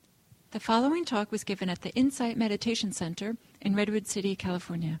The following talk was given at the Insight Meditation Center in Redwood City,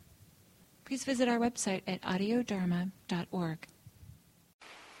 California. Please visit our website at audiodharma.org.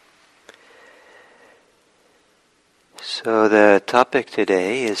 So the topic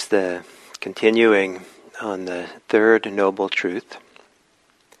today is the continuing on the third noble truth,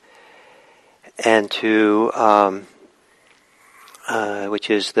 and which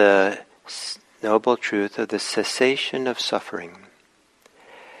is the noble truth of the cessation of suffering.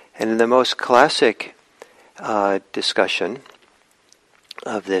 And in the most classic discussion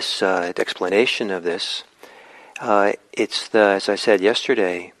of this, explanation of this, it's the, as I said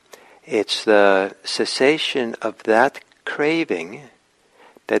yesterday, it's the cessation of that craving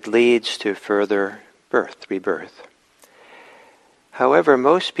that leads to further rebirth. However,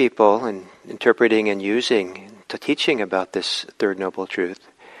 most people, in interpreting and teaching about this third noble truth,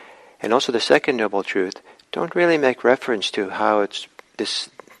 and also the second noble truth, don't really make reference to how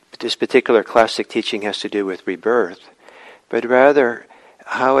this particular classic teaching has to do with rebirth, but rather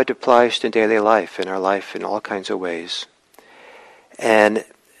how it applies to daily life, in our life in all kinds of ways. And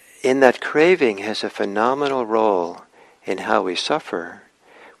in that craving has a phenomenal role in how we suffer.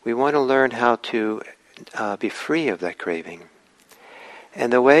 We want to learn how to be free of that craving.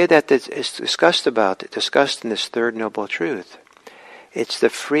 And the way that this is discussed in this third noble truth, it's the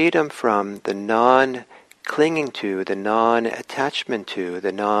freedom from the non-clinging to, the non-attachment to,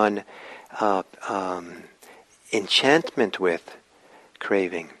 the non-enchantment with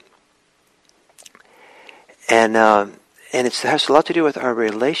craving. And it has a lot to do with our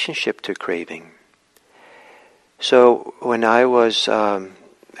relationship to craving. So when I was a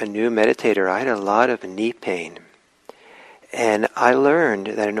new meditator, I had a lot of knee pain. And I learned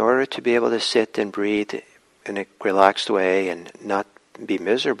that in order to be able to sit and breathe in a relaxed way and not be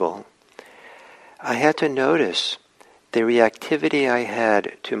miserable, I had to notice the reactivity I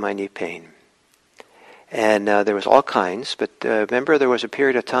had to my knee pain. And there was all kinds, but remember there was a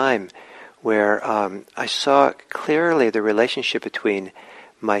period of time where I saw clearly the relationship between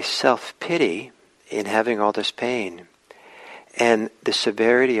my self-pity in having all this pain and the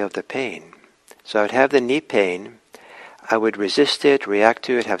severity of the pain. So I'd have the knee pain, I would resist it, react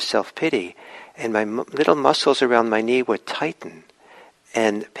to it, have self-pity, and my little muscles around my knee would tighten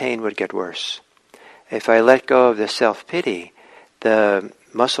and pain would get worse. If I let go of the self-pity, the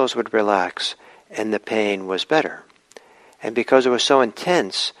muscles would relax and the pain was better. And because it was so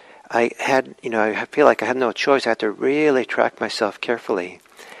intense, I feel like I had no choice. I had to really track myself carefully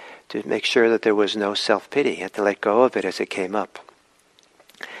to make sure that there was no self-pity. I had to let go of it as it came up.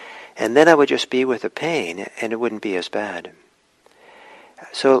 And then I would just be with the pain and it wouldn't be as bad.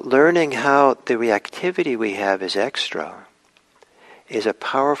 So learning how the reactivity we have is extra is a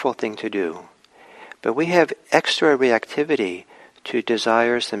powerful thing to do. But we have extra reactivity to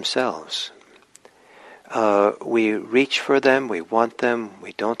desires themselves. We reach for them, we want them,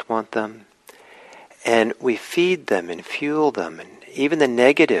 we don't want them. And we feed them and fuel them. And even the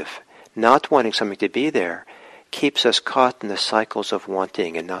negative, not wanting something to be there, keeps us caught in the cycles of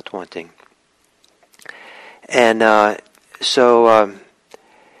wanting and not wanting. And so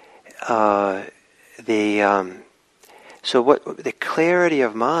the clarity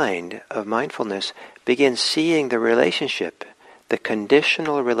of mind, of mindfulness, begins seeing the relationship, the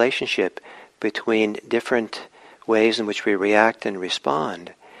conditional relationship between different ways in which we react and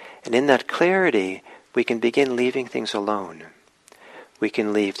respond. And in that clarity, we can begin leaving things alone. We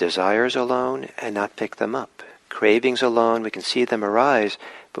can leave desires alone and not pick them up. Cravings alone, we can see them arise,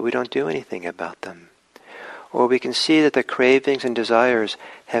 but we don't do anything about them. Or we can see that the cravings and desires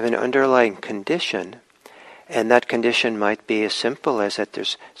have an underlying condition, and that condition might be as simple as that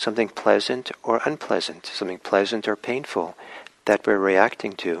there's something pleasant or unpleasant, something pleasant or painful that we're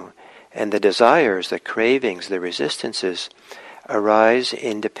reacting to. And the desires, the cravings, the resistances arise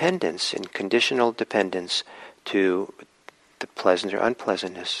in dependence, in conditional dependence to the pleasant or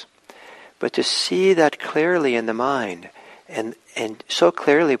unpleasantness. But to see that clearly in the mind, and so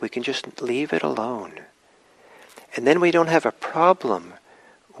clearly we can just leave it alone. And then we don't have a problem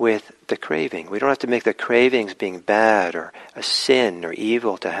with the craving. We don't have to make the cravings being bad or a sin or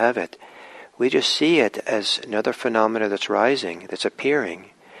evil to have it. We just see it as another phenomena that's rising, that's appearing,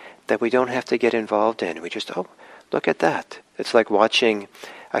 that we don't have to get involved in. We just, look at that. It's like watching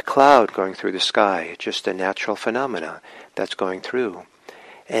a cloud going through the sky. It's just a natural phenomena that's going through.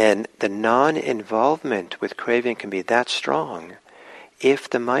 And the non-involvement with craving can be that strong if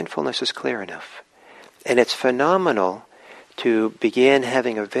the mindfulness is clear enough. And it's phenomenal to begin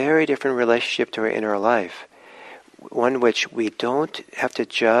having a very different relationship to our inner life, one which we don't have to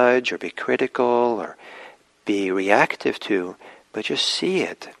judge or be critical or be reactive to, but just see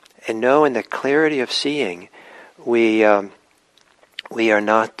it and know in the clarity of seeing, we are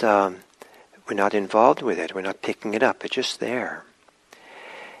not we're not involved with it. We're not picking it up. It's just there.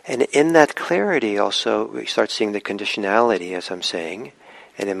 And in that clarity, also, we start seeing the conditionality, as I'm saying,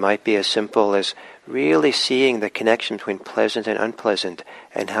 and it might be as simple as really seeing the connection between pleasant and unpleasant,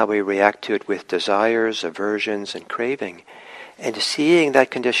 and how we react to it with desires, aversions, and craving. And seeing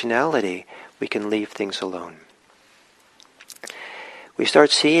that conditionality, we can leave things alone. We start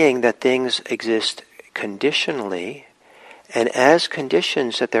seeing that things exist conditionally, and as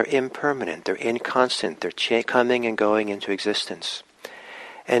conditions that they're impermanent, they're inconstant, they're coming and going into existence.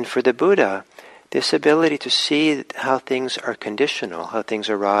 And for the Buddha, this ability to see how things are conditional, how things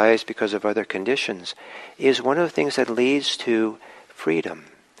arise because of other conditions, is one of the things that leads to freedom.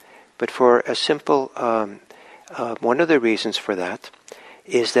 But for a simple, one of the reasons for that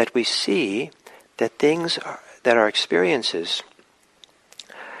is that we see that that our experiences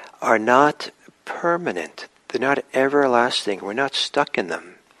are not permanent. They're not everlasting. We're not stuck in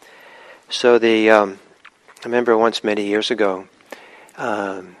them. So I remember once many years ago,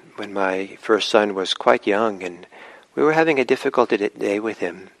 when my first son was quite young, and we were having a difficult day with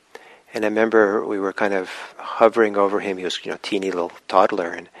him. And I remember we were kind of hovering over him. He was, teeny little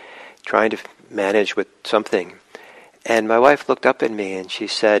toddler, and trying to manage with something. And my wife looked up at me and she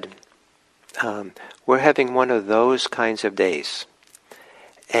said, "We're having one of those kinds of days."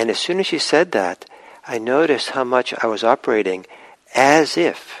 And as soon as she said that, I noticed how much I was operating as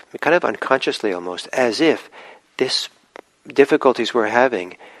if, kind of unconsciously almost, as if this difficulties we're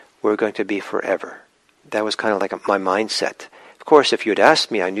having were going to be forever. That was kind of like my mindset. Of course, if you'd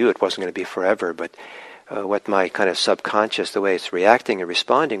asked me, I knew it wasn't going to be forever, but what my kind of subconscious, the way it's reacting and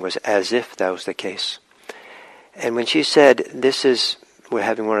responding, was as if that was the case. And when she said, we're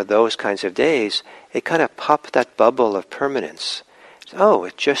having one of those kinds of days, it kind of popped that bubble of permanence. Oh,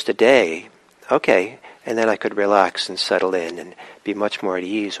 it's just a day. Okay. And then I could relax and settle in and be much more at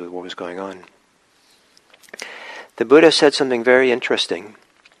ease with what was going on. The Buddha said something very interesting.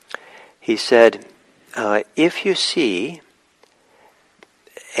 He said, if you see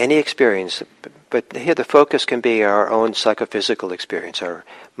any experience, but here the focus can be our own psychophysical experience, our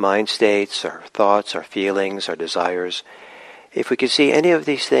mind states, our thoughts, our feelings, our desires. If we could see any of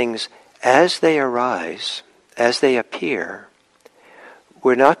these things as they arise, as they appear,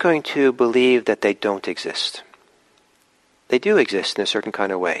 we're not going to believe that they don't exist. They do exist in a certain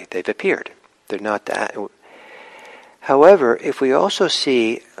kind of way. They've appeared. They're not that. However, if we also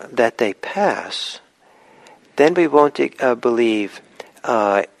see that they pass, then we won't believe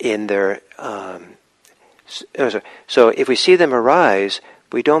in their... So if we see them arise,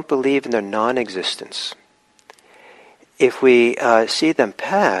 we don't believe in their non-existence. If we see them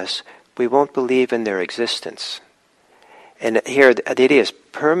pass, we won't believe in their existence. And here the idea is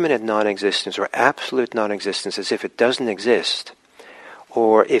permanent non-existence or absolute non-existence, as if it doesn't exist,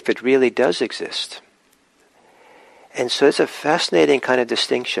 or if it really does exist. And so it's a fascinating kind of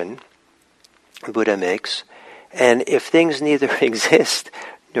distinction Buddha makes. And if things neither exist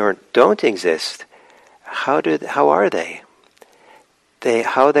nor don't exist, how are they?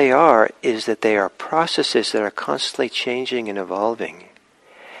 How they are is that they are processes that are constantly changing and evolving.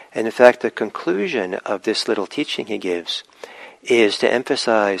 And in fact, the conclusion of this little teaching he gives is to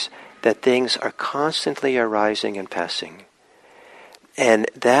emphasize that things are constantly arising and passing. And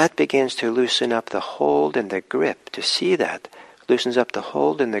that begins to loosen up the hold and the grip. To see that loosens up the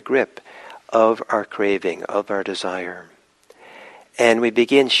hold and the grip of our craving, of our desire. And we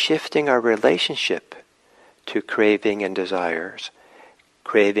begin shifting our relationship to craving and desires,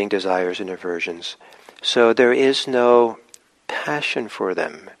 and aversions. So there is no passion for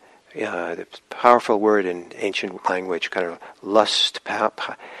them. The powerful word in ancient language, kind of lust,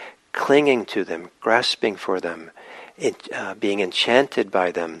 clinging to them, grasping for them, being enchanted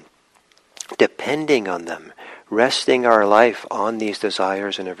by them, depending on them, resting our life on these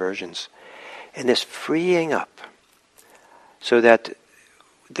desires and aversions. And this freeing up so that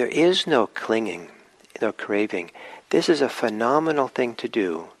there is no clinging, no craving. This is a phenomenal thing to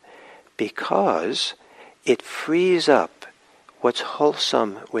do because it frees up what's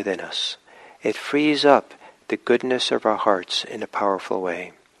wholesome within us. It frees up the goodness of our hearts in a powerful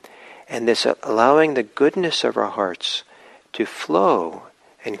way. And this allowing the goodness of our hearts to flow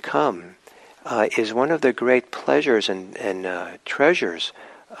and come is one of the great pleasures and treasures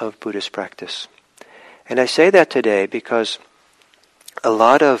of Buddhist practice. And I say that today because a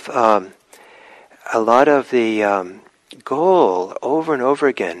lot of the goal over and over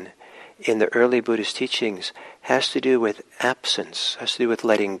again in the early Buddhist teachings has to do with absence, has to do with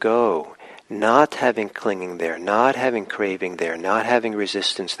letting go, not having clinging there, not having craving there, not having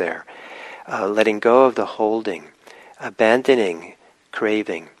resistance there, letting go of the holding, abandoning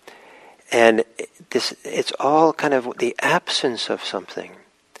craving. And it's all kind of the absence of something.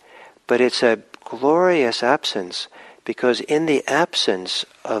 But it's a glorious absence, because in the absence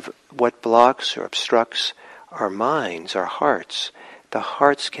of what blocks or obstructs our minds, our hearts, the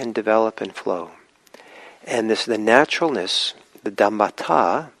hearts can develop and flow. And the naturalness, the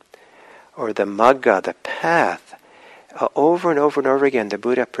dhammata, or the magga, the path, over and over and over again, the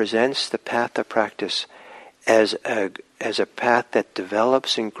Buddha presents the path of practice as a path that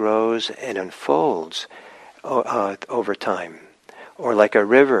develops and grows and unfolds over time, or like a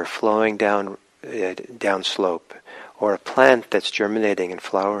river flowing down slope, or a plant that's germinating and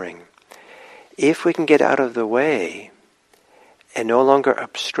flowering. If we can get out of the way and no longer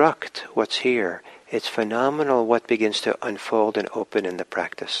obstruct what's here, it's phenomenal what begins to unfold and open in the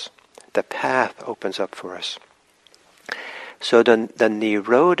practice. The path opens up for us. So the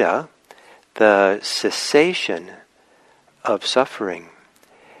Nirodha, the cessation of suffering.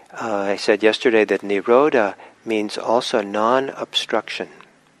 I said yesterday that Nirodha means also non-obstruction.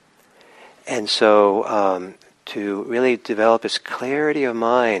 And so to really develop this clarity of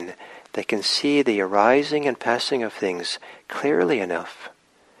mind that can see the arising and passing of things clearly enough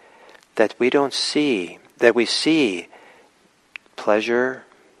that we see pleasure,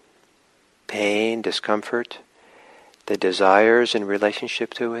 pain, discomfort, the desires in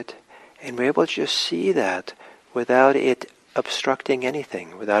relationship to it, and we're able to just see that without it obstructing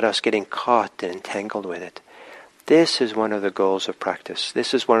anything, without us getting caught and entangled with it. This is one of the goals of practice.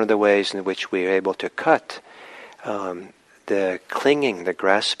 This is one of the ways in which we are able to cut the clinging, the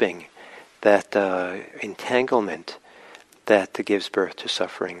grasping, that entanglement that gives birth to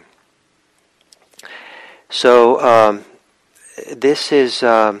suffering. So this is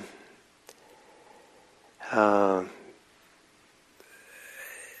so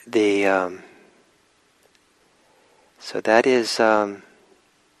that is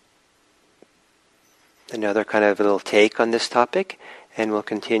another kind of little take on this topic, and we'll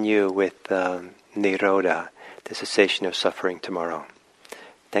continue with Nirodha, the cessation of suffering, tomorrow.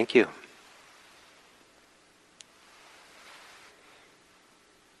 Thank you.